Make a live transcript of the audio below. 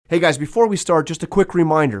Hey guys, before we start, just a quick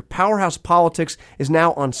reminder. Powerhouse Politics is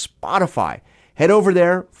now on Spotify. Head over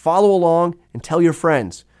there, follow along, and tell your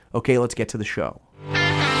friends. Okay, let's get to the show.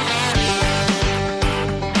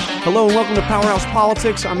 Hello and welcome to Powerhouse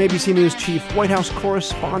Politics. I'm ABC News Chief White House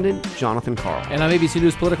Correspondent Jonathan Karl. And I'm ABC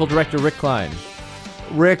News Political Director Rick Klein.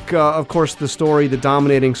 Rick, of course, the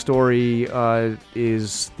dominating story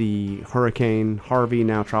is the Hurricane Harvey,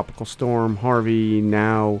 now Tropical Storm Harvey,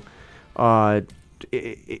 now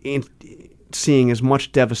seeing as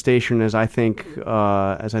much devastation as I think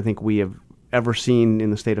we have ever seen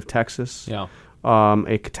in the state of Texas. Yeah,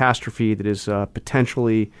 a catastrophe that is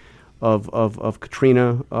potentially of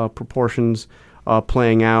Katrina proportions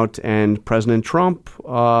playing out, and President Trump,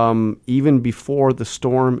 even before the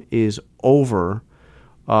storm is over,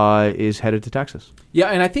 is headed to Texas. Yeah,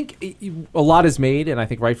 and I think a lot is made, and I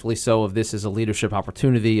think rightfully so, of this as a leadership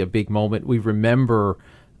opportunity, a big moment. We remember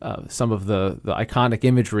some of the iconic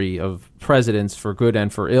imagery of presidents, for good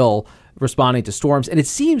and for ill, responding to storms. And it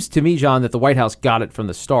seems to me, John, that the White House got it from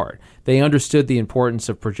the start. They understood the importance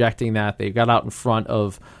of projecting that. They got out in front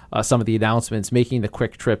of some of the announcements, making the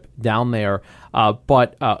quick trip down there.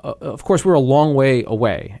 But of course, we're a long way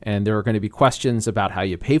away, and there are going to be questions about how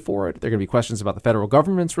you pay for it. There are going to be questions about the federal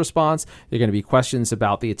government's response. There are going to be questions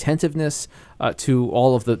about the attentiveness to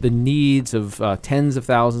all of the needs of tens of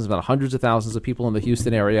thousands, about hundreds of thousands of people in the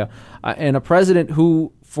Houston area, and a president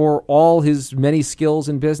who, for all his many skills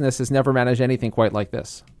in business, has never managed anything quite like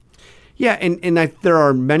this. Yeah, and there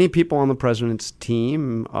are many people on the president's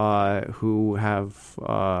team who have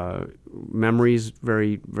memories,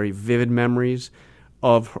 very, very vivid memories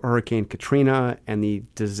of Hurricane Katrina and the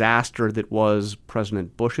disaster that was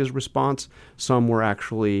President Bush's response. Some were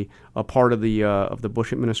actually a part of the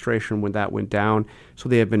Bush administration when that went down. So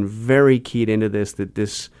they have been very keyed into this, that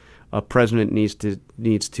this president needs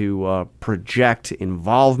to project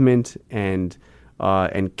involvement and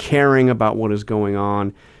caring about what is going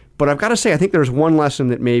on. But I've got to say, I think there's one lesson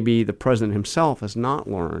that maybe the president himself has not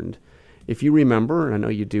learned. If you remember, and I know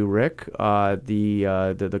you do, Rick,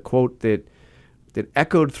 the quote that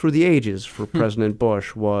echoed through the ages for President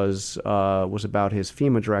Bush was about his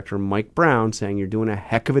FEMA director, Mike Brown, saying, "You're doing a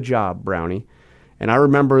heck of a job, Brownie." And I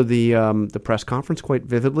remember the press conference quite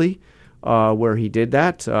vividly where he did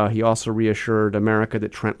that. He also reassured America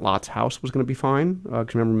that Trent Lott's house was going to be fine.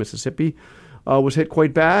 Because remember, Mississippi was hit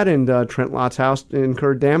quite bad, and Trent Lott's house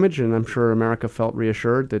incurred damage, and I'm sure America felt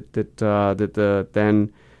reassured that the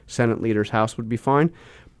then Senate leader's house would be fine.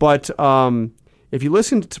 But if you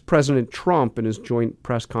listen to President Trump in his joint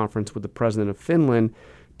press conference with the president of Finland,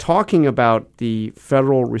 talking about the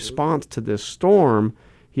federal response to this storm,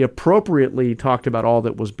 he appropriately talked about all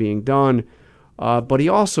that was being done, but he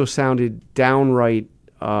also sounded downright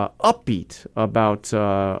upbeat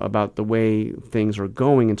about the way things are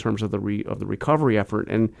going in terms of the recovery effort.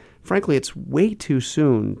 And frankly, it's way too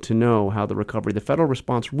soon to know how the federal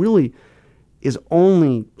response really is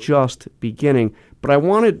only just beginning. But I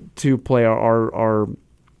wanted to play our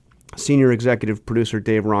senior executive producer,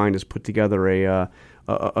 Dave Ryan, has put together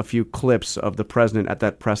a few clips of the president at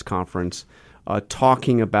that press conference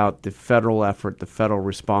talking about the federal effort, the federal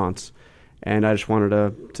response. And I just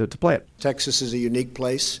wanted to play it. Texas is a unique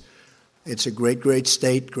place. It's a great, great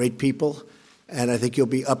state, great people. And I think you'll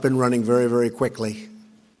be up and running very, very quickly,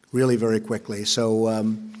 really very quickly. So,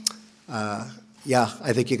 I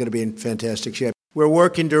think you're going to be in fantastic shape. We're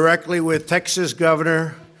working directly with Texas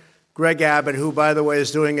Governor Greg Abbott, who, by the way, is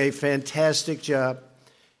doing a fantastic job,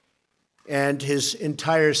 and his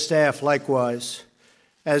entire staff likewise,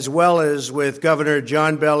 as well as with Governor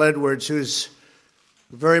John Bel Edwards, who's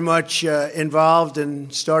very much involved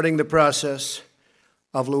in starting the process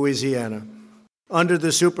of Louisiana. Under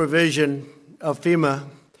the supervision of FEMA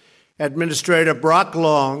Administrator Brock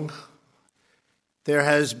Long, there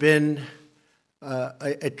has been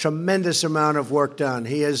a tremendous amount of work done.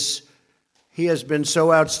 He has been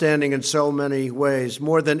so outstanding in so many ways.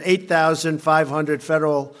 More than 8,500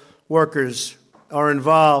 federal workers are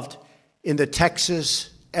involved in the Texas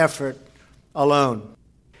effort alone.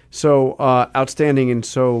 So outstanding in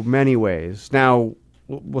so many ways. Now,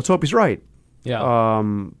 let's hope he's right. Yeah.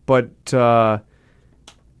 But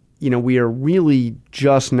we are really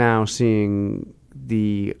just now seeing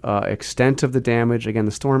the extent of the damage. Again,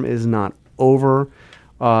 the storm is not over.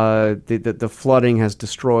 The flooding has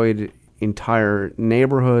destroyed entire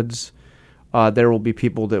neighborhoods. There will be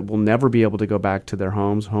people that will never be able to go back to their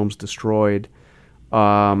homes destroyed.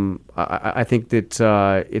 I think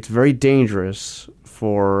that it's very dangerous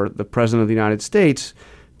for the President of the United States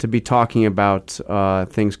to be talking about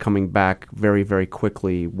things coming back very, very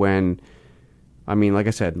quickly when, like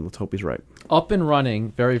I said, let's hope he's right. up and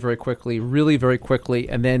running very, very quickly, really very quickly,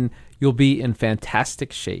 and then you'll be in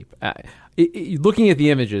fantastic shape. Looking at the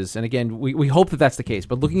images, and again, we hope that that's the case,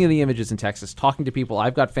 but looking at the images in Texas, talking to people,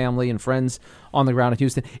 I've got family and friends on the ground in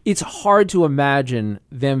Houston, it's hard to imagine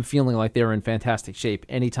them feeling like they're in fantastic shape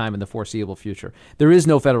anytime in the foreseeable future. There is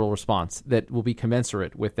no federal response that will be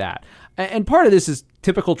commensurate with that. And part of this is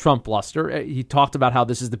typical Trump bluster. He talked about how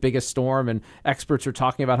this is the biggest storm, and experts are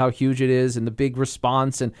talking about how huge it is and the big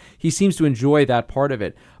response, and he seems to enjoy that part of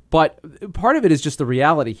it. But part of it is just the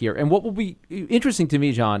reality here. And what will be interesting to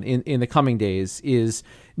me, John, in the coming days is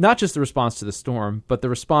not just the response to the storm, but the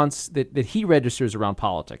response that he registers around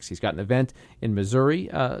politics. He's got an event in Missouri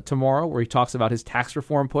tomorrow where he talks about his tax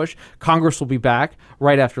reform push. Congress will be back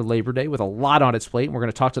right after Labor Day with a lot on its plate. And we're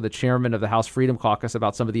going to talk to the chairman of the House Freedom Caucus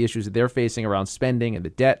about some of the issues that they're facing around spending and the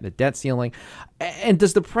debt ceiling. And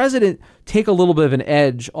does the president take a little bit of an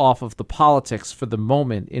edge off of the politics for the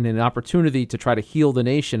moment in an opportunity to try to heal the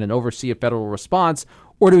nation and oversee a federal response?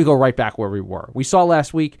 Or do we go right back where we were? We saw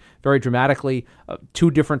last week, very dramatically,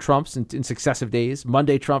 two different Trumps in successive days.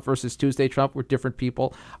 Monday Trump versus Tuesday Trump were different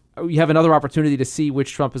people. You have another opportunity to see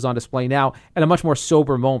which Trump is on display now at a much more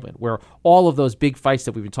sober moment where all of those big fights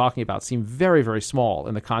that we've been talking about seem very, very small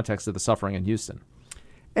in the context of the suffering in Houston.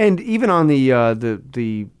 And even on the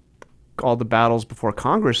all the battles before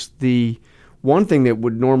Congress, the one thing that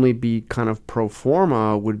would normally be kind of pro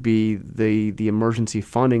forma would be the emergency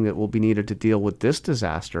funding that will be needed to deal with this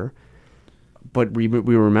disaster. But we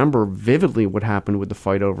remember vividly what happened with the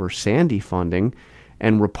fight over Sandy funding,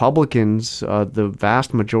 and Republicans, the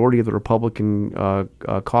vast majority of the Republican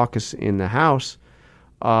caucus in the House,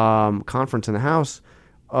 conference in the House,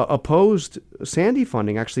 opposed Sandy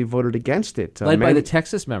funding, actually voted against it. Led by the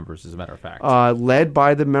Texas members, as a matter of fact. Led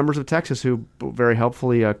by the members of Texas, who very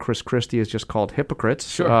helpfully Chris Christie has just called hypocrites.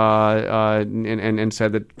 Sure. And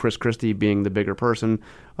said that Chris Christie, being the bigger person,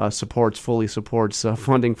 fully supports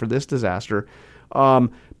funding for this disaster.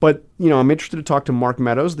 But I'm interested to talk to Mark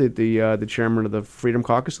Meadows, the chairman of the Freedom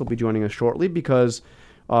Caucus. He'll be joining us shortly because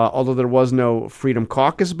although there was no Freedom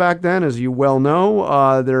Caucus back then, as you well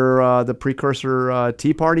know, the precursor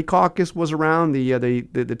Tea Party caucus was around.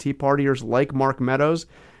 The Tea Partiers, like Mark Meadows,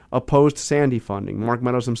 opposed Sandy funding. Mark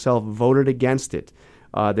Meadows himself voted against it.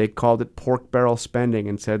 They called it pork barrel spending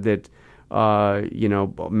and said that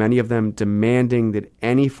many of them demanding that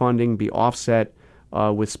any funding be offset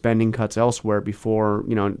with spending cuts elsewhere before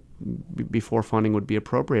funding would be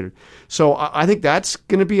appropriated. So I think that's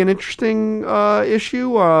going to be an interesting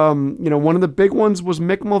issue. One of the big ones was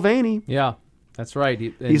Mick Mulvaney. Yeah, that's right.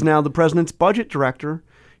 He's now the president's budget director.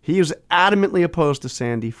 He was adamantly opposed to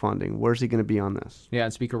Sandy funding. Where's he going to be on this? Yeah,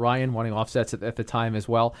 and Speaker Ryan wanting offsets at the time as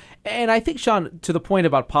well. And I think, Sean, to the point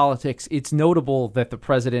about politics, it's notable that the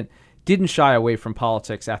president didn't shy away from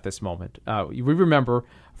politics at this moment. We remember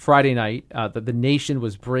Friday night that the nation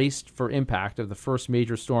was braced for impact of the first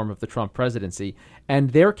major storm of the Trump presidency, and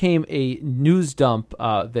there came a news dump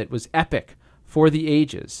that was epic for the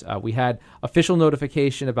ages. We had official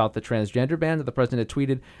notification about the transgender ban that the president had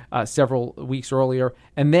tweeted several weeks earlier,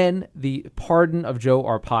 and then the pardon of Joe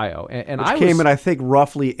Arpaio. Which came at, I think,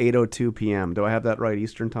 roughly 8:02 p.m. Do I have that right,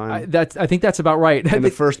 Eastern time? I think that's about right. And the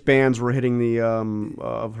first bands were hitting the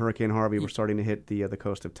of Hurricane Harvey were starting to hit the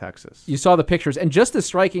coast of Texas. You saw the pictures, and just as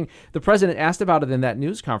striking, the president asked about it in that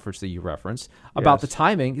news conference that you referenced, about the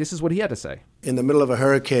timing. This is what he had to say. In the middle of a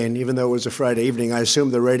hurricane, even though it was a Friday evening, I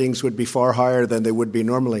assumed the ratings would be far higher than they would be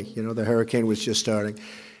normally. The hurricane was just starting.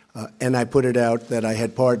 And I put it out that I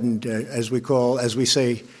had pardoned, as we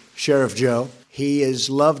say, Sheriff Joe. He is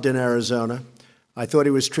loved in Arizona. I thought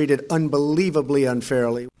he was treated unbelievably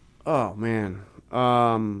unfairly. Oh, man.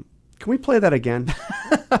 Can we play that again?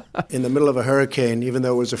 In the middle of a hurricane, even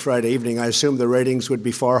though it was a Friday evening, I assumed the ratings would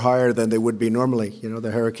be far higher than they would be normally.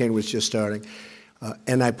 The hurricane was just starting.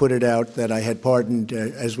 And I put it out that I had pardoned,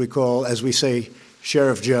 as we say,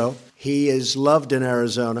 Sheriff Joe. He is loved in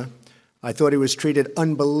Arizona. I thought he was treated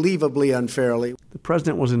unbelievably unfairly. The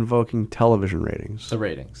president was invoking television ratings. The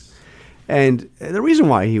ratings. And the reason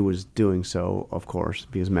why he was doing so, of course,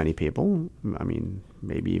 because many people, I mean,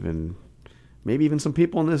 maybe even some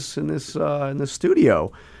people in this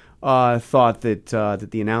studio, thought that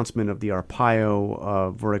the announcement of the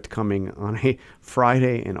Arpaio verdict coming on a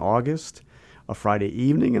Friday in August, a Friday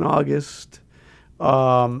evening in August,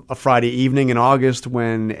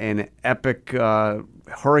 when an epic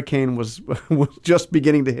hurricane was just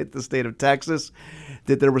beginning to hit the state of Texas,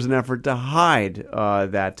 that there was an effort to hide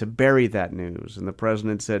to bury that news. And the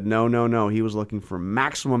president said, no. He was looking for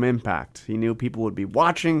maximum impact. He knew people would be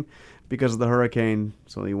watching because of the hurricane,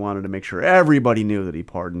 so he wanted to make sure everybody knew that he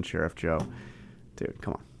pardoned Sheriff Joe. Dude,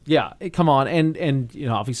 come on. Yeah, come on. And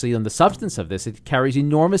obviously on the substance of this, it carries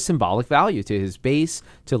enormous symbolic value to his base,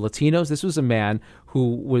 to Latinos. This was a man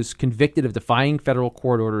who was convicted of defying federal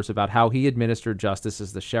court orders about how he administered justice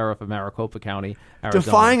as the sheriff of Maricopa County, Arizona.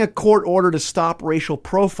 Defying a court order to stop racial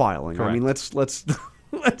profiling. Correct. I mean, let's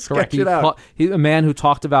Correct. sketch it out. He's a man who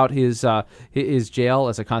talked about his jail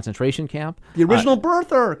as a concentration camp. The original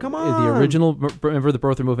birther, come on. The original member of the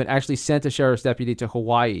birther movement actually sent a sheriff's deputy to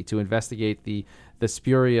Hawaii to investigate the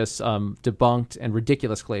spurious, debunked, and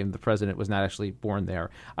ridiculous claim the president was not actually born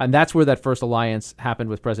there. And that's where that first alliance happened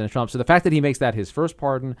with President Trump. So the fact that he makes that his first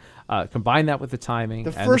pardon, combine that with the timing.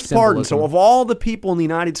 The and first the pardon. So of all the people in the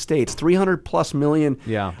United States, 300 plus million,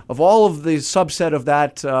 of all of the subset of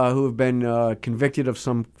that who have been convicted of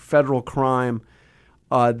some federal crime,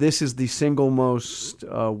 this is the single most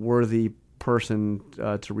worthy person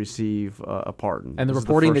to receive a pardon. And the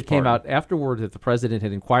reporting that came out afterward that the president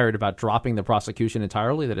had inquired about dropping the prosecution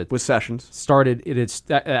entirely, that it with Sessions started.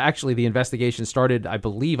 Actually the investigation started, I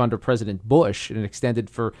believe, under President Bush and extended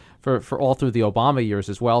for all through the Obama years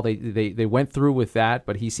as well. They went through with that,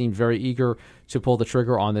 but he seemed very eager to pull the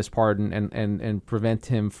trigger on this pardon and prevent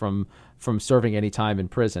him from serving any time in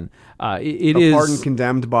prison. It is a pardon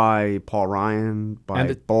condemned by Paul Ryan,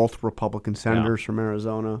 by both Republican senators from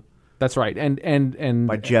Arizona. That's right, and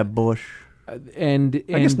by Jeb Bush, and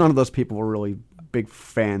I guess none of those people were really big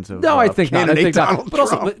fans of. No, I think not. Donald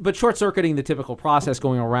Trump. But short circuiting the typical process,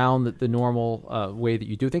 going around the normal way that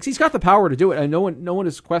you do things. He's got the power to do it, and no one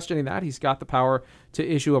is questioning that. He's got the power to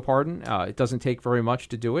issue a pardon. It doesn't take very much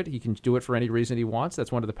to do it. He can do it for any reason he wants.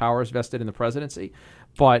 That's one of the powers vested in the presidency.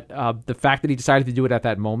 But the fact that he decided to do it at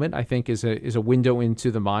that moment, I think, is a window into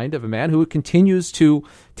the mind of a man who continues to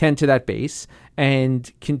tend to that base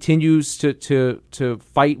and continues to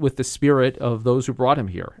fight with the spirit of those who brought him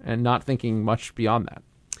here, and not thinking much beyond that.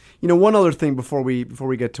 One other thing before we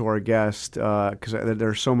get to our guest, because there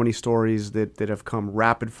are so many stories that have come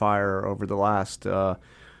rapid fire over the last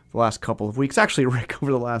couple of weeks. Actually, Rick,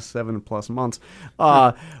 over the last 7+ months.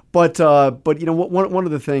 But one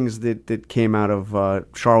of the things that came out of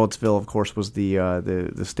Charlottesville, of course, was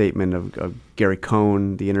the statement of Gary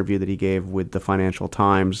Cohn, the interview that he gave with the Financial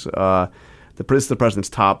Times. The president's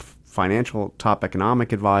top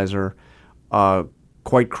economic advisor,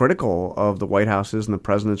 quite critical of the White House's and the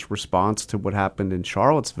president's response to what happened in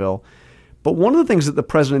Charlottesville. But one of the things that the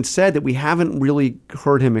president said that we haven't really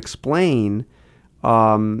heard him explain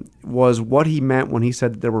was what he meant when he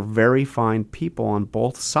said that there were very fine people on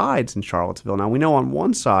both sides in Charlottesville. Now, we know on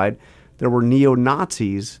one side there were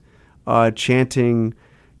neo-Nazis chanting,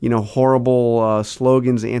 horrible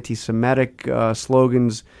slogans, anti-Semitic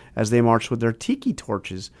slogans as they marched with their tiki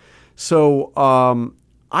torches. So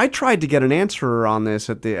I tried to get an answer on this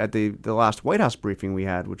at the last White House briefing we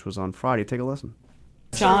had, which was on Friday. Take a listen.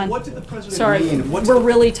 John, what did the president mean? We're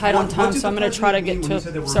really tight on time, so I'm going to try to get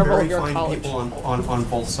to several of your colleagues. On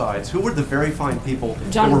both sides. Who were the very fine people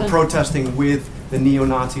that were protesting with the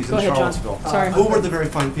neo-Nazis in Charlottesville? John. Sorry. Who were the very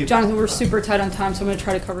fine people? Jonathan, we're super tight on time, so I'm going to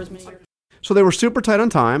try to cover as many. So they were super tight on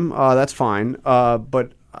time. That's fine.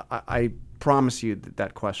 But I promise you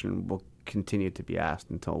that question will continue to be asked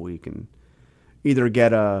until we can either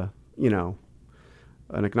get an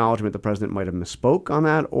acknowledgement the president might have misspoke on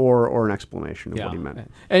that, or an explanation of what he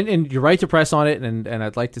meant. And you're right to press on it, and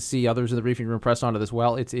I'd like to see others in the briefing room press on it as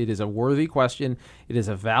well. It is a worthy question. It is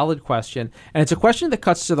a valid question. And it's a question that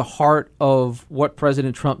cuts to the heart of what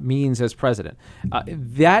President Trump means as president.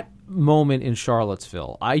 That moment in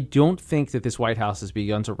Charlottesville, I don't think that this White House has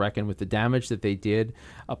begun to reckon with the damage that they did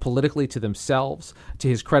politically to themselves, to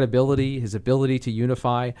his credibility, his ability to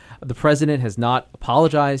unify. The president has not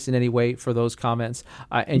apologized in any way for those comments.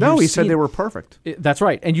 He said they were perfect. That's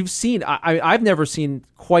right. And you've seen, I've never seen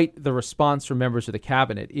quite the response from members of the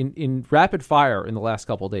cabinet. In rapid fire in the last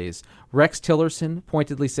couple of days, Rex Tillerson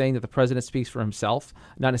pointedly saying that the president speaks for himself,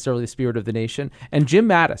 not necessarily the spirit of the nation. And Jim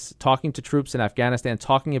Mattis talking to troops in Afghanistan,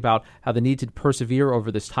 talking about how the need to persevere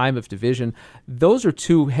over this time of division. Those are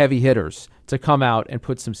two heavy hitters to come out and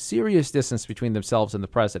put some serious distance between themselves and the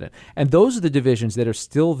president. And those are the divisions that are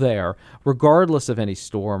still there, regardless of any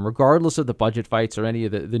storm, regardless of the budget fights or any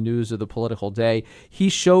of the news of the political day. He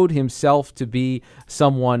showed himself to be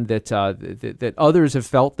someone that that others have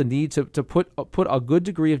felt the need to put a good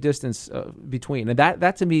degree of distance between. And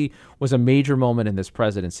that to me was a major moment in this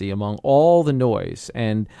presidency among all the noise.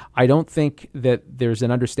 And I don't think that there's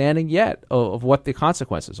an understanding yet of what the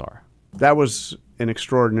consequences are. That was an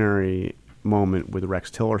extraordinary moment with Rex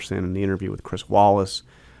Tillerson in the interview with Chris Wallace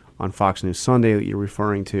on Fox News Sunday that you're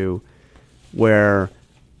referring to, where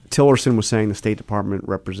Tillerson was saying the State Department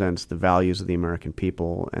represents the values of the American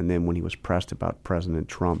people, and then when he was pressed about President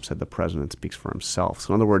Trump, said the president speaks for himself.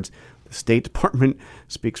 So in other words, the State Department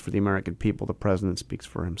speaks for the American people, the president speaks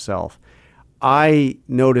for himself. I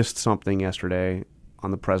noticed something yesterday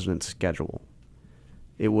on the president's schedule.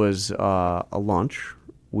 It was a lunch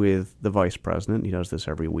with the vice president. He does this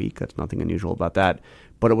every week. That's nothing unusual about that.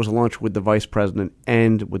 But it was a lunch with the vice president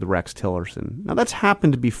and with Rex Tillerson. Now, that's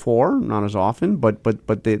happened before, not as often, but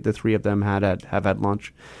the three of them have had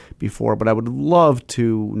lunch before. But I would love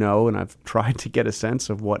to know, and I've tried to get a sense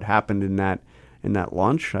of what happened in that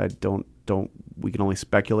lunch. We can only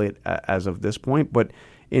speculate as of this point. But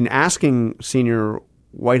in asking senior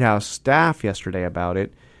White House staff yesterday about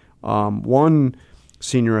it, one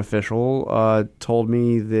senior official told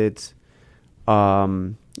me that,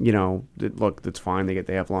 look, that's fine.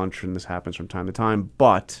 They have lunch, and this happens from time to time,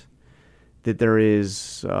 but that there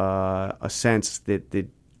is a sense that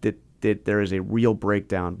there is a real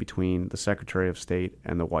breakdown between the Secretary of State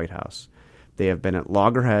and the White House. They have been at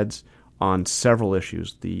loggerheads on several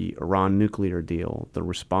issues: the Iran nuclear deal, the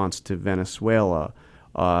response to Venezuela,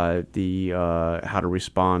 how to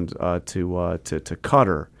respond to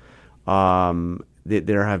Qatar.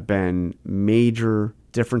 There have been major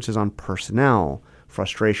differences on personnel,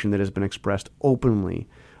 frustration that has been expressed openly.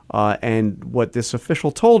 And what this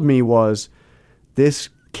official told me was this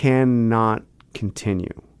cannot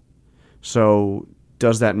continue. So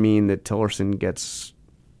does that mean that Tillerson gets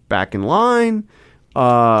back in line,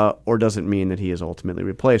 or does it mean that he is ultimately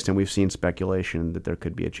replaced? And we've seen speculation that there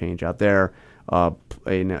could be a change out there.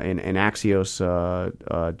 In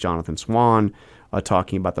Axios, Jonathan Swan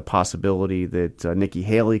talking about the possibility that Nikki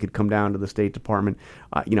Haley could come down to the State Department.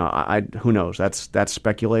 Who knows? That's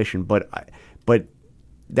speculation, but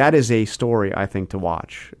that is a story I think to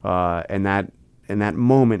watch. And that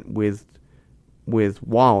moment with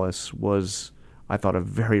Wallace was, I thought, a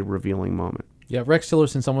very revealing moment. Yeah, Rex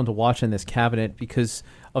Tillerson, someone to watch in this cabinet because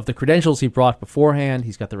of the credentials he brought beforehand.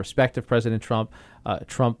 He's got the respect of President Trump.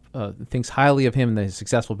 Trump thinks highly of him in his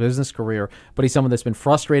successful business career, but he's someone that's been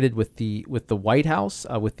frustrated with the White House,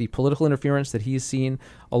 with the political interference that he's seen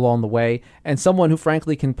along the way, and someone who,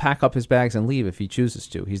 frankly, can pack up his bags and leave if he chooses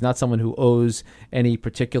to. He's not someone who owes any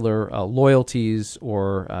particular loyalties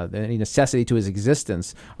or any necessity to his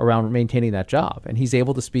existence around maintaining that job, and he's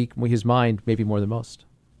able to speak his mind maybe more than most.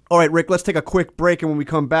 All right, Rick, let's take a quick break, and when we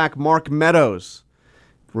come back, Mark Meadows,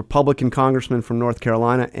 Republican congressman from North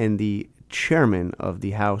Carolina and the chairman of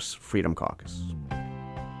the House Freedom Caucus.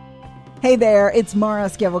 Hey there, it's Mara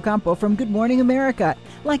Schiavocampo from Good Morning America.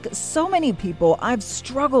 Like so many people, I've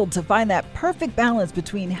struggled to find that perfect balance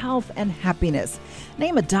between health and happiness.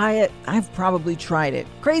 Name a diet, I've probably tried it.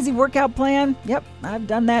 Crazy workout plan? Yep, I've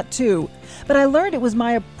done that too. But I learned it was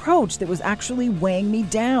my approach that was actually weighing me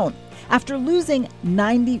down. After losing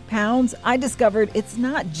 90 pounds, I discovered it's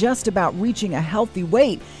not just about reaching a healthy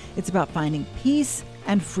weight. It's about finding peace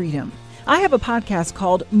and freedom. I have a podcast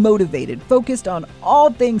called Motivated, focused on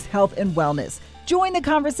all things health and wellness. Join the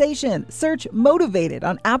conversation. Search Motivated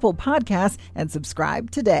on Apple Podcasts and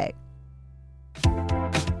subscribe today.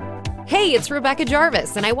 Hey, it's Rebecca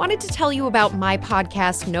Jarvis, and I wanted to tell you about my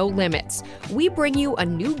podcast, No Limits. We bring you a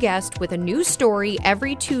new guest with a new story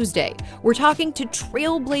every Tuesday. We're talking to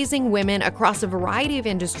trailblazing women across a variety of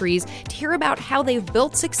industries to hear about how they've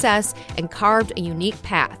built success and carved a unique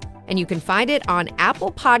path. And you can find it on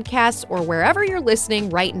Apple Podcasts or wherever you're listening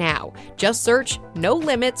right now. Just search No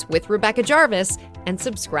Limits with Rebecca Jarvis and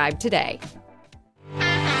subscribe today.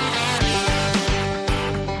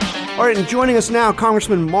 All right, and joining us now,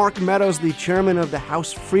 Congressman Mark Meadows, the chairman of the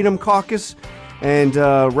House Freedom Caucus and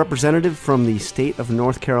representative from the state of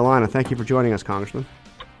North Carolina. Thank you for joining us, Congressman.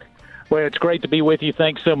 Well, it's great to be with you.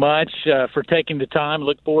 Thanks so much for taking the time.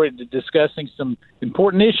 Look forward to discussing some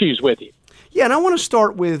important issues with you. Yeah, and I want to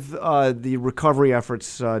start with the recovery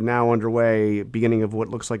efforts now underway, beginning of what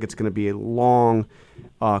looks like it's going to be a long,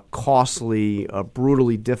 costly,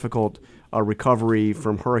 brutally difficult recovery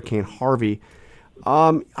from Hurricane Harvey.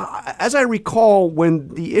 As I recall, when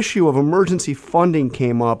the issue of emergency funding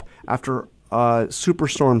came up after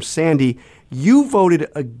Superstorm Sandy, you voted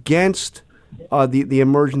against the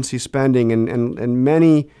emergency spending, and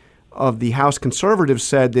many of the House conservatives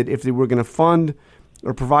said that if they were going to fund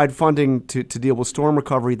or provide funding to deal with storm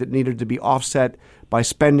recovery, that needed to be offset by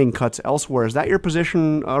spending cuts elsewhere. Is that your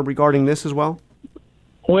position regarding this as well?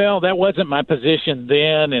 Well, that wasn't my position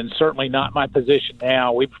then, and certainly not my position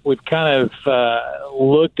now. We've kind of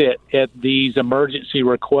looked at these emergency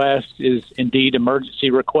requests as indeed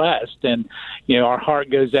emergency requests, and our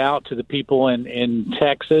heart goes out to the people in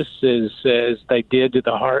Texas as they did to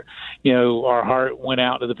the heart. Our heart went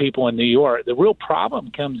out to the people in New York. The real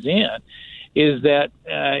problem comes in is that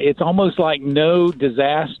it's almost like no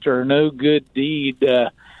disaster, no good deed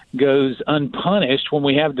goes unpunished. When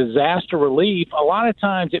we have disaster relief, a lot of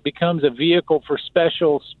times it becomes a vehicle for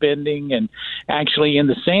special spending. And actually in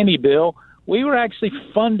the Sandy bill, we were actually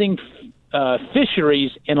funding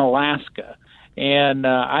fisheries in Alaska. And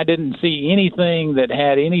I didn't see anything that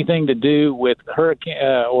had anything to do with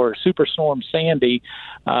Hurricane or Superstorm Sandy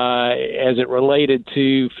as it related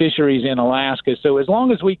to fisheries in Alaska. So as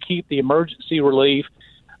long as we keep the emergency relief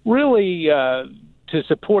really to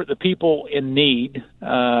support the people in need,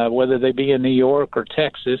 whether they be in New York or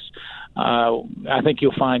Texas, I think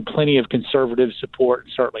you'll find plenty of conservative support,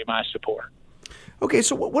 and certainly my support. Okay,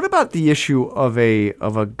 so what about the issue of a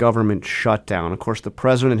government shutdown? Of course, the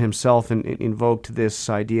president himself invoked this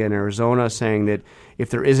idea in Arizona, saying that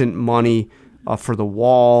if there isn't money for the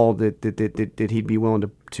wall, that he'd be willing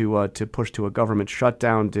to push to a government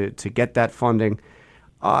shutdown to get that funding.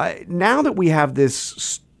 Now that we have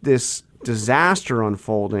this disaster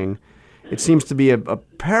unfolding, it seems to be a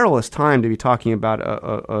perilous time to be talking about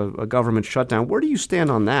a government shutdown. Where do you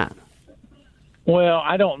stand on that? Well,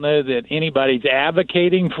 I don't know that anybody's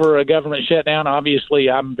advocating for a government shutdown. Obviously,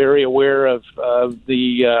 I'm very aware of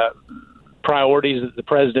the priorities that the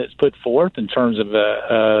president's put forth in terms of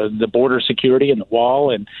the border security and the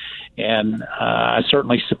wall, and I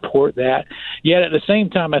certainly support that. Yet at the same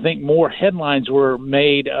time, I think more headlines were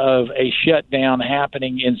made of a shutdown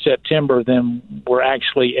happening in September than were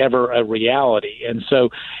actually ever a reality. And so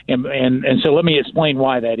let me explain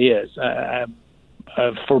why that is.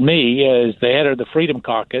 For me, as the head of the Freedom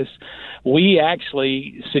Caucus, we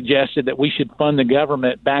actually suggested that we should fund the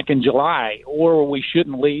government back in July, or we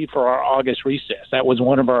shouldn't leave for our August recess. That was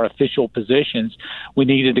one of our official positions. We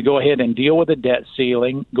needed to go ahead and deal with the debt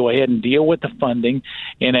ceiling, go ahead and deal with the funding,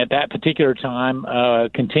 and at that particular time,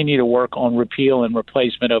 continue to work on repeal and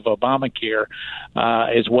replacement of Obamacare,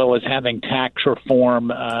 as well as having tax reform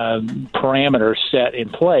parameters set in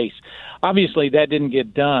place. Obviously, that didn't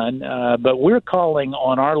get done, but we're calling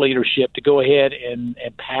on our leadership to go ahead and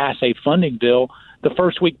pass a funding bill the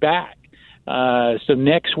first week back. So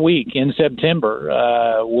next week in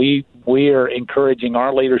September, we are encouraging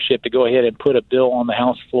our leadership to go ahead and put a bill on the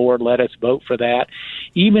House floor. Let us vote for that,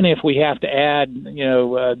 even if we have to add,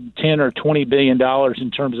 $10 or $20 billion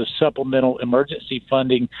in terms of supplemental emergency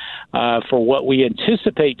funding for what we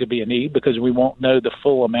anticipate to be a need, because we won't know the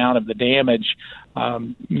full amount of the damage,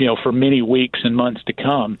 for many weeks and months to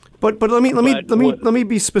come. But let me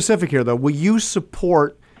be specific here, though. Will you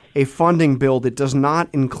support a funding bill that does not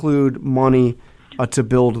include money to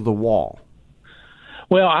build the wall?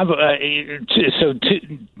 Well,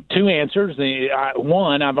 two answers.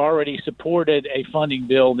 One, I've already supported a funding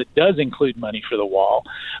bill that does include money for the wall,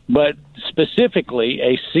 but specifically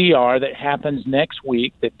a CR that happens next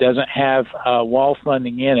week that doesn't have wall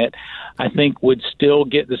funding in it, I think would still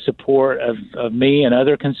get the support of me and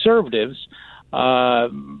other conservatives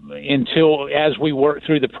until as we work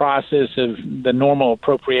through the process of the normal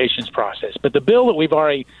appropriations process. But the bill that we've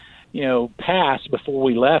already passed before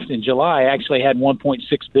we left in July actually had $1.6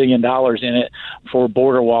 billion in it for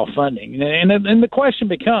border wall funding. And the question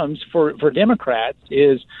becomes for Democrats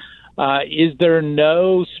is there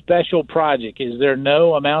no special project? Is there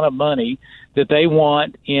no amount of money that they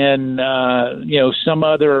want in, some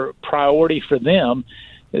other priority for them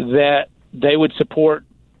that they would support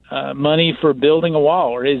money for building a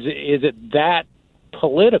wall? Or is it that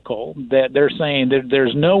political that they're saying that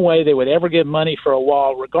there's no way they would ever give money for a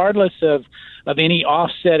wall, regardless of any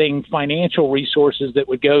offsetting financial resources that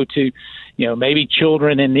would go to, maybe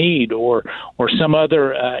children in need or some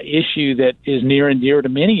other issue that is near and dear to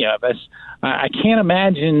many of us? I can't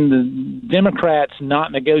imagine the Democrats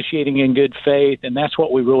not negotiating in good faith, and that's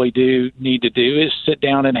what we really need to do is sit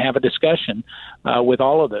down and have a discussion with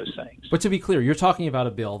all of those things. But to be clear, you're talking about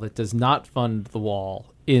a bill that does not fund the wall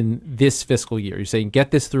in this fiscal year. You're saying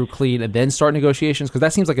get this through clean and then start negotiations? Because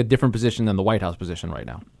that seems like a different position than the White House position right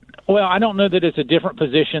now. Well, I don't know that it's a different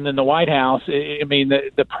position than the White House. I mean,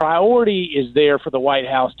 the priority is there for the White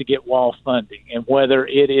House to get wall funding, and whether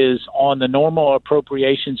it is on the normal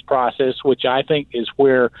appropriations process, which I think is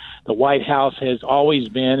where the White House has always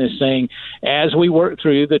been, is saying as we work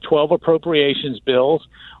through the 12 appropriations bills,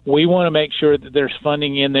 We want to make sure that there's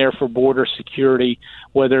funding in there for border security,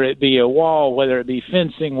 whether it be a wall, whether it be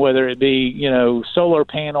fencing, whether it be, solar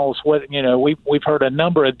panels. We've heard a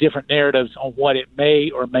number of different narratives on what it may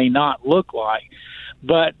or may not look like.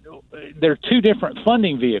 But there are two different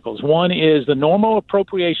funding vehicles. One is the normal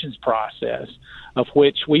appropriations process, of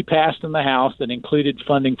which we passed in the House that included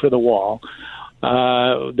funding for the wall,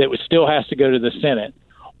 that still has to go to the Senate.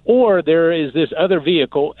 Or there is this other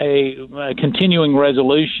vehicle, a continuing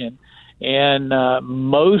resolution, and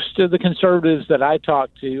most of the conservatives that I talk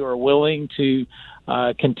to are willing to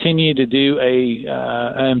continue to do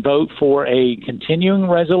and vote for a continuing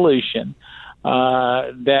resolution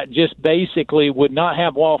that just basically would not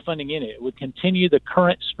have wall funding in it. It would continue the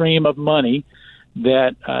current stream of money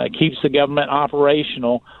that keeps the government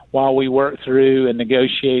operational while we work through and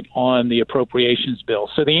negotiate on the appropriations bill.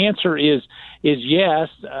 So the answer is yes.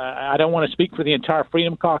 I don't want to speak for the entire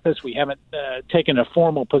Freedom Caucus. We haven't taken a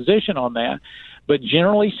formal position on that. But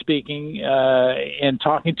generally speaking, in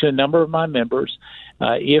talking to a number of my members,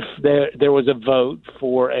 if there was a vote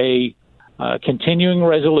for a continuing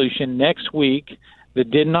resolution next week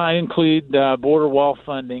that did not include border wall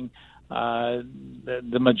funding,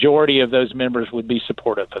 the majority of those members would be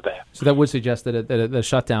supportive of that. So that would suggest that the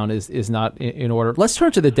shutdown is not in order. Let's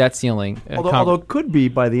turn to the debt ceiling. Although it could be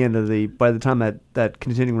by the time that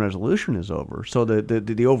continuing resolution is over. So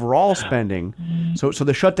the overall spending, so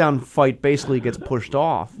the shutdown fight basically gets pushed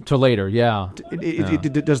off to later. Yeah.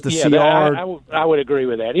 Does the CR? I would agree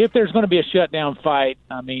with that. If there's going to be a shutdown fight,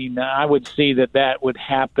 I would see that would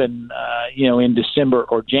happen, in December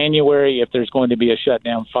or January. If there's going to be a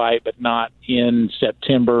shutdown fight, but not in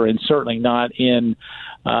September, and certainly not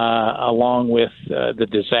along with the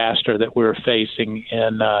disaster that we're facing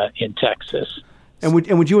in Texas. And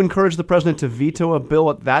would you encourage the president to veto a bill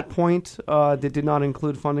at that point that did not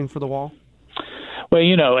include funding for the wall? Well,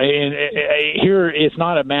 here it's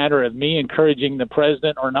not a matter of me encouraging the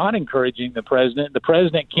president or not encouraging the president. The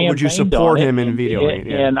president campaigned on it. Would you support him in vetoing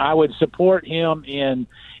it? And I would support him in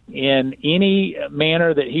any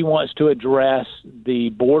manner that he wants to address the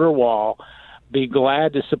border wall. Be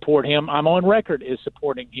glad to support him. I'm on record as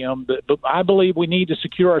supporting him, but I believe we need to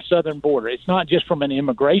secure our southern border. It's not just from an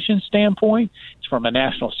immigration standpoint; it's from a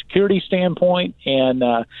national security standpoint. And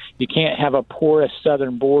you can't have a porous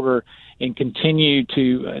southern border and continue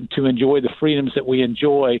to enjoy the freedoms that we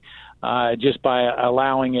enjoy just by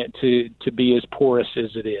allowing it to be as porous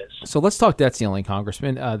as it is. So let's talk debt ceiling,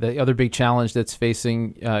 Congressman. The other big challenge that's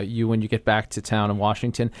facing you when you get back to town in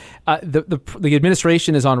Washington, the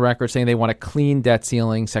administration is on record saying they want a clean debt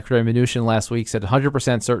ceiling. Secretary Mnuchin last week said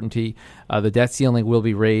 100% certainty the debt ceiling will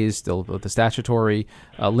be raised. The statutory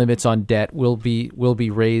limits on debt will be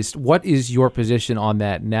raised. What is your position on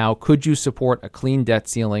that now? Could you support a clean debt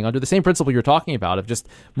ceiling under the same principle you're talking about of just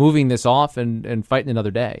moving this off and fighting another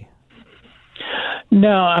day?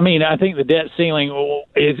 No, I think the debt ceiling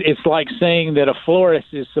it's like saying that a florist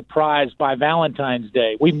is surprised by Valentine's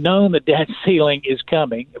Day. We've known the debt ceiling is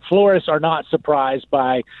coming. Florists are not surprised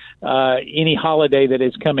by any holiday that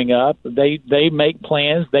is coming up. They make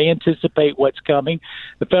plans. They anticipate what's coming.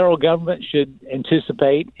 The federal government should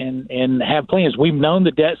anticipate and have plans. We've known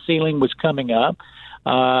the debt ceiling was coming up.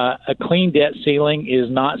 A clean debt ceiling is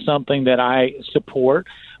not something that I support.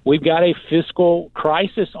 We've got a fiscal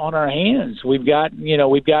crisis on our hands. We've got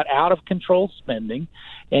out of control spending,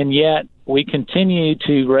 and yet we continue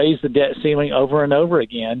to raise the debt ceiling over and over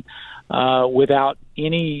again without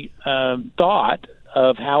any thought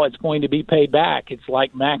of how it's going to be paid back. It's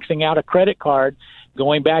like maxing out a credit card,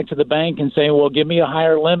 going back to the bank and saying, well, give me a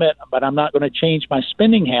higher limit, but I'm not going to change my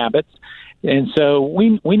spending habits. And so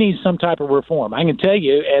we need some type of reform. I can tell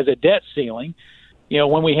you, as a debt ceiling,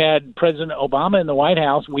 when we had President Obama in the White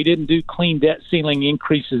House, we didn't do clean debt ceiling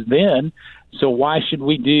increases then. So why should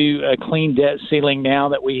we do a clean debt ceiling now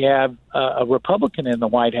that we have a Republican in the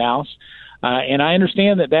White House? And I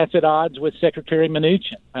understand that that's at odds with Secretary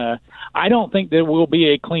Mnuchin. I don't think there will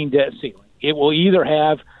be a clean debt ceiling. It will either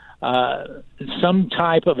have some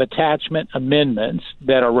type of attachment amendments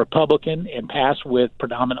that are Republican and pass with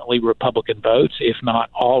predominantly Republican votes, if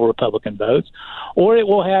not all Republican votes, or it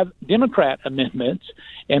will have Democrat amendments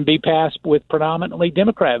and be passed with predominantly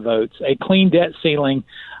Democrat votes. A clean debt ceiling,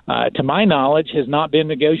 to my knowledge, has not been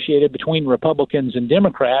negotiated between Republicans and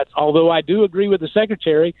Democrats, although I do agree with the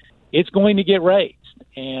Secretary, it's going to get raised.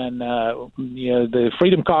 And, the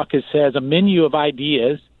Freedom Caucus has a menu of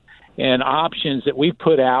ideas and options that we've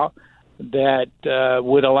put out that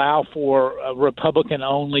would allow for a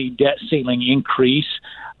Republican-only debt ceiling increase,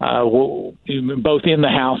 both in the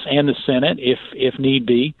House and the Senate, if need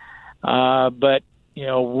be. But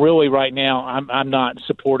really right now, I'm not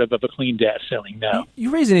supportive of a clean debt ceiling. No.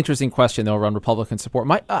 You raise an interesting question, though, around Republican support.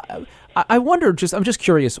 I wonder, I'm just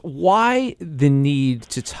curious, why the need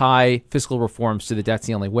to tie fiscal reforms to the debt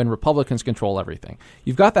ceiling when Republicans control everything?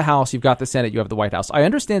 You've got the House, you've got the Senate, you have the White House. I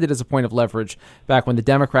understand it as a point of leverage back when the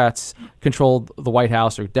Democrats controlled the White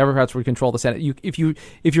House or Democrats would control the Senate.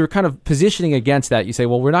 If you're kind of positioning against that, you say,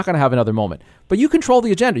 well, we're not going to have another moment. But you control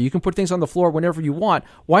the agenda. You can put things on the floor whenever you want.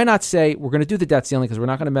 Why not say we're going to do the debt ceiling because we're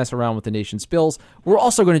not going to mess around with the nation's bills. We're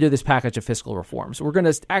also going to do this package of fiscal reforms. We're going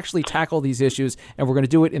to actually tackle these issues, and we're going to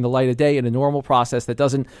do it in the light of day in a normal process that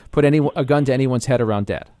doesn't put a gun to anyone's head around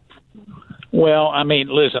debt. Well, I mean,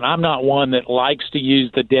 listen, I'm not one that likes to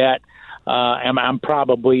use the debt. And I'm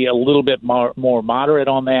probably a little bit more moderate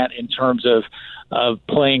on that in terms of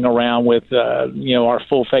playing around with, our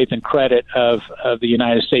full faith and credit of the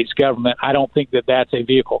United States government. I don't think that that's a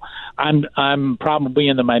vehicle. I'm probably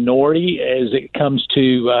in the minority as it comes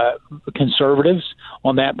to conservatives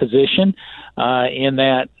on that position. In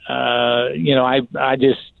that,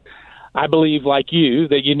 I believe, like you,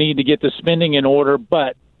 that you need to get the spending in order,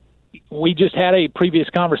 but we just had a previous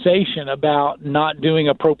conversation about not doing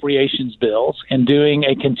appropriations bills and doing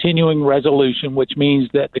a continuing resolution, which means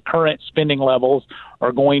that the current spending levels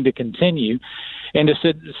are going to continue. And to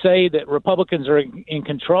say that Republicans are in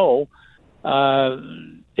control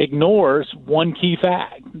ignores one key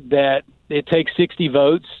fact, that it takes 60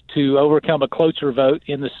 votes to overcome a cloture vote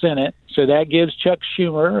in the Senate. So that gives Chuck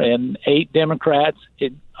Schumer and 8 Democrats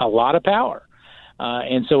a lot of power.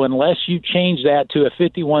 And so unless you change that to a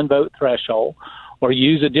 51-vote threshold or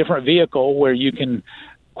use a different vehicle where you can,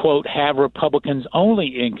 quote, have Republicans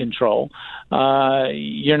only in control,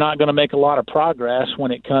 you're not going to make a lot of progress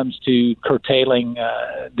when it comes to curtailing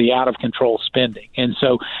the out-of-control spending. And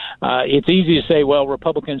so it's easy to say, well,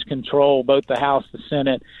 Republicans control both the House, the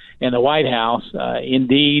Senate, and the White House.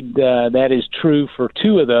 Indeed, that is true for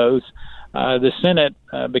 2 of those. The Senate,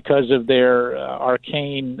 because of their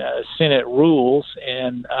arcane Senate rules,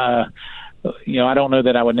 and I don't know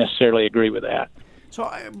that I would necessarily agree with that. So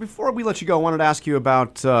before we let you go, I wanted to ask you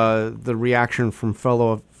about the reaction from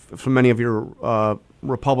many of your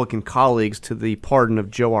Republican colleagues to the pardon of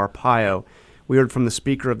Joe Arpaio. We heard from the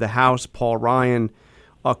Speaker of the House, Paul Ryan,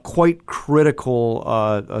 a quite critical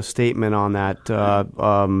statement on that,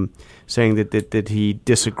 saying that he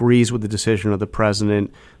disagrees with the decision of the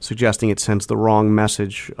president, suggesting it sends the wrong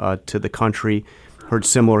message to the country. Heard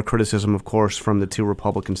similar criticism, of course, from the 2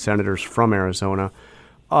 Republican senators from Arizona.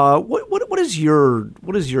 What is your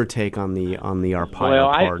take on the Arpaio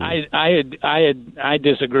pardon? Well, I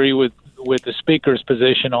disagree with the Speaker's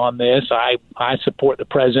position on this. I support the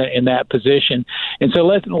president in that position, and so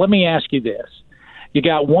let me ask you this. You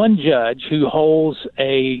got one judge who holds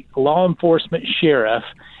a law enforcement sheriff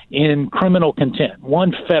in criminal contempt,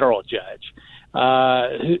 one federal judge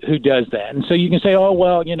who does that. And so you can say, oh,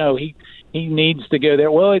 well, he needs to go there.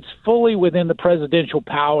 Well, it's fully within the presidential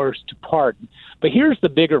powers to pardon. But here's the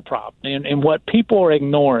bigger problem, and what people are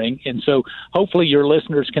ignoring, and so hopefully your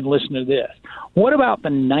listeners can listen to this. What about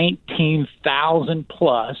the 19,000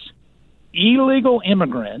 plus illegal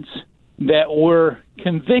immigrants that were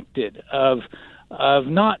convicted of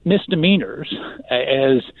not misdemeanors,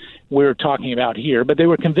 as we're talking about here, but they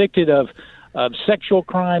were convicted of sexual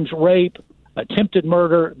crimes, rape, attempted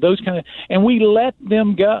murder, those kind of, and we let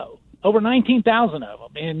them go. Over 19,000 of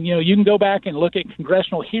them. And, you can go back and look at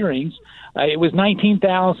congressional hearings. It was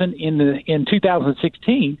 19,000 in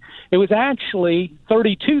 2016. It was actually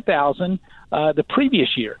 32,000 the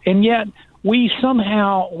previous year. And yet we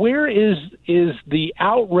somehow, where is the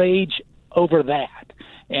outrage over that?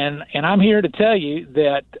 And I'm here to tell you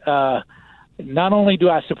that not only do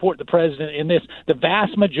I support the president in this, the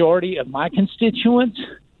vast majority of my constituents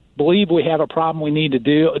believe we have a problem, we need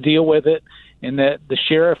to deal with it, and that the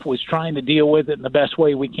sheriff was trying to deal with it in the best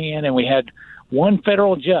way we can. And we had one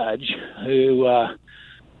federal judge who,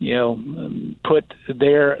 put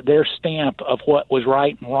their stamp of what was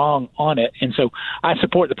right and wrong on it. And so I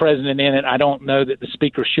support the president in it. I don't know that the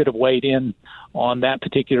speaker should have weighed in on that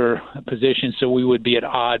particular position, so we would be at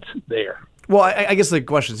odds there. Well, I guess the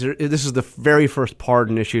question is, this is the very first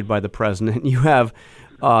pardon issued by the president. You have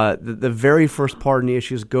the very first pardon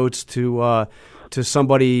issues goes to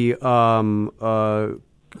somebody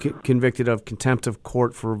convicted of contempt of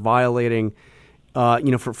court for violating,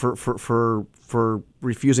 for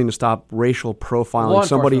refusing to stop racial profiling. Law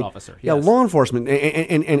enforcement officer. Yes. Yeah, law enforcement,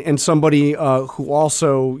 and somebody who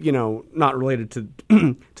also, not related to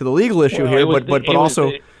to the legal issue here, but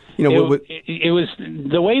also It was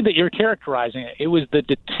the way that you're characterizing it. It was the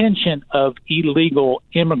detention of illegal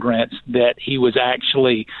immigrants that he was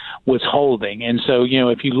actually withholding. And so,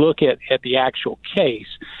 if you look at the actual case,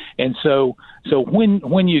 and so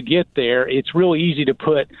when you get there, it's really easy to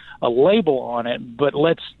put a label on it, but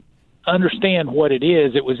let's understand what it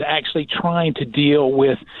is. It was actually trying to deal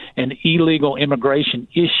with an illegal immigration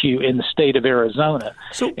issue in the state of Arizona.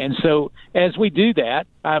 And so as we do that,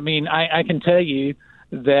 I can tell you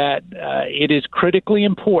that it is critically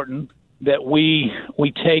important that we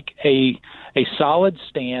take a solid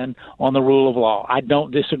stand on the rule of law. I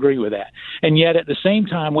don't disagree with that. And yet at the same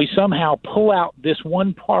time, we somehow pull out this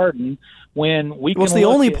one pardon when we can. Well, it's the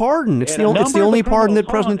only pardon. It's the only pardon that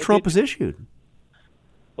President Trump has issued.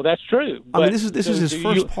 Well, that's true. This is his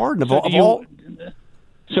first pardon of all.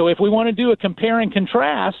 So if we want to do a compare and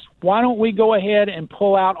contrast, why don't we go ahead and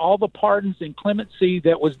pull out all the pardons and clemency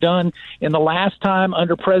that was done in the last time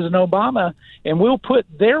under President Obama, and we'll put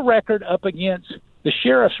their record up against the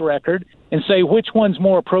sheriff's record and say which one's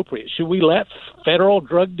more appropriate. Should we let federal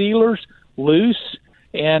drug dealers loose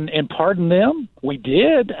and pardon them? We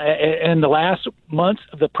did in the last months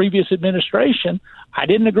of the previous administration. I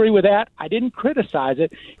didn't agree with that. I didn't criticize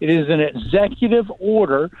it. It is an executive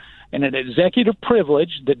order and an executive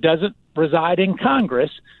privilege that doesn't reside in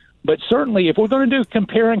Congress. But certainly, if we're going to do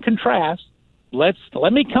compare and contrast, let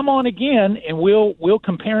me come on again, and we'll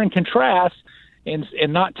compare and contrast, and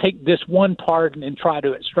not take this one pardon and try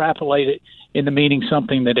to extrapolate it into meaning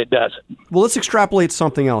something that it doesn't. Well, let's extrapolate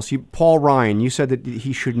something else. Paul Ryan, you said that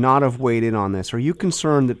he should not have weighed in on this. Are you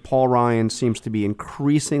concerned that Paul Ryan seems to be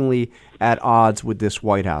increasingly at odds with this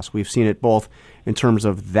White House? We've seen it both in terms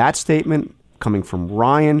of that statement coming from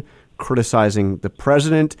Ryan, criticizing the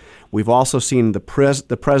president. We've also seen the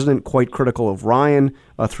president quite critical of Ryan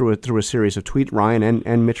through a series of tweets, Ryan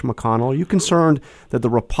and Mitch McConnell. Are you concerned that the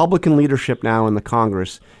Republican leadership now in the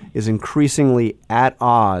Congress is increasingly at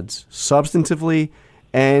odds substantively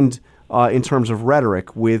and in terms of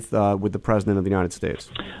rhetoric with the president of the United States?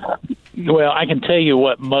 Well, I can tell you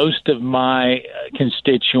what most of my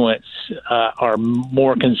constituents are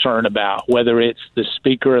more concerned about, whether it's the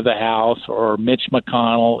Speaker of the House or Mitch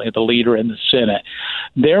McConnell, the leader in the Senate.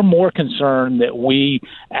 They're more concerned that we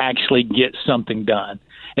actually get something done.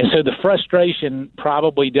 And so the frustration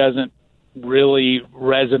probably doesn't really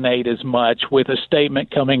resonate as much with a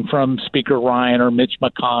statement coming from Speaker Ryan or Mitch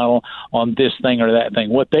McConnell on this thing or that thing.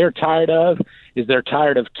 What they're tired of is they're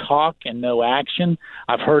tired of talk and no action.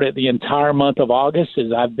 I've heard it the entire month of August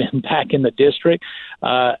as I've been back in the district.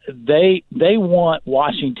 They want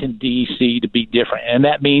Washington, D.C. to be different, and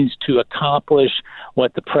that means to accomplish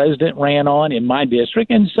what the president ran on in my district.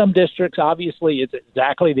 In some districts, obviously, it's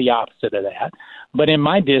exactly the opposite of that. But in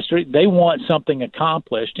my district, they want something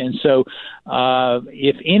accomplished. And so,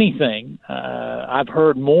 if anything, I've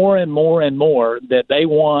heard more and more and more that they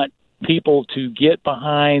want people to get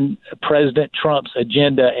behind President Trump's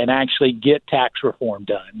agenda and actually get tax reform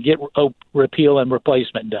done, get repeal and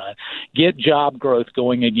replacement done, get job growth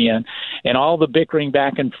going again. And all the bickering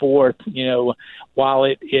back and forth, while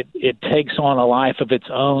it takes on a life of its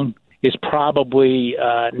own, is probably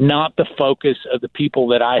not the focus of the people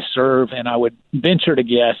that I serve, and I would venture to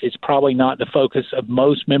guess it's probably not the focus of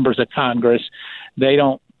most members of Congress. They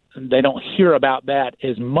don't hear about that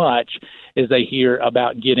as much as they hear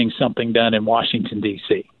about getting something done in Washington,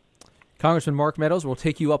 D.C. Congressman Mark Meadows, we'll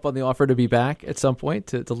take you up on the offer to be back at some point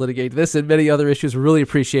to litigate this and many other issues. We really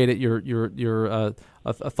appreciate it. You're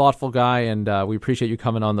a thoughtful guy, and we appreciate you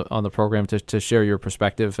coming on the program to share your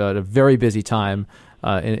perspective at a very busy time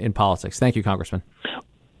in politics. Thank you, Congressman.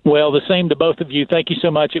 Well, the same to both of you. Thank you so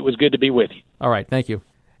much. It was good to be with you. All right. Thank you.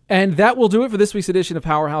 And that will do it for this week's edition of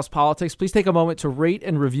Powerhouse Politics. Please take a moment to rate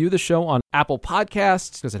and review the show on Apple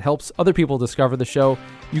Podcasts because it helps other people discover the show.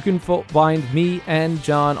 You can find me and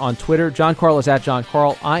John on Twitter. John Carl is at John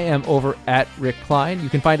Carl. I am over at Rick Klein. You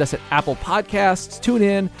can find us at Apple Podcasts,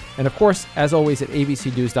 TuneIn, and of course, as always, at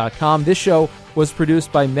abcnews.com. This show was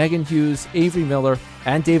produced by Megan Hughes, Avery Miller,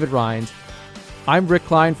 and David Rines. I'm Rick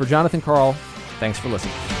Klein for Jonathan Carl. Thanks for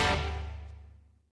listening.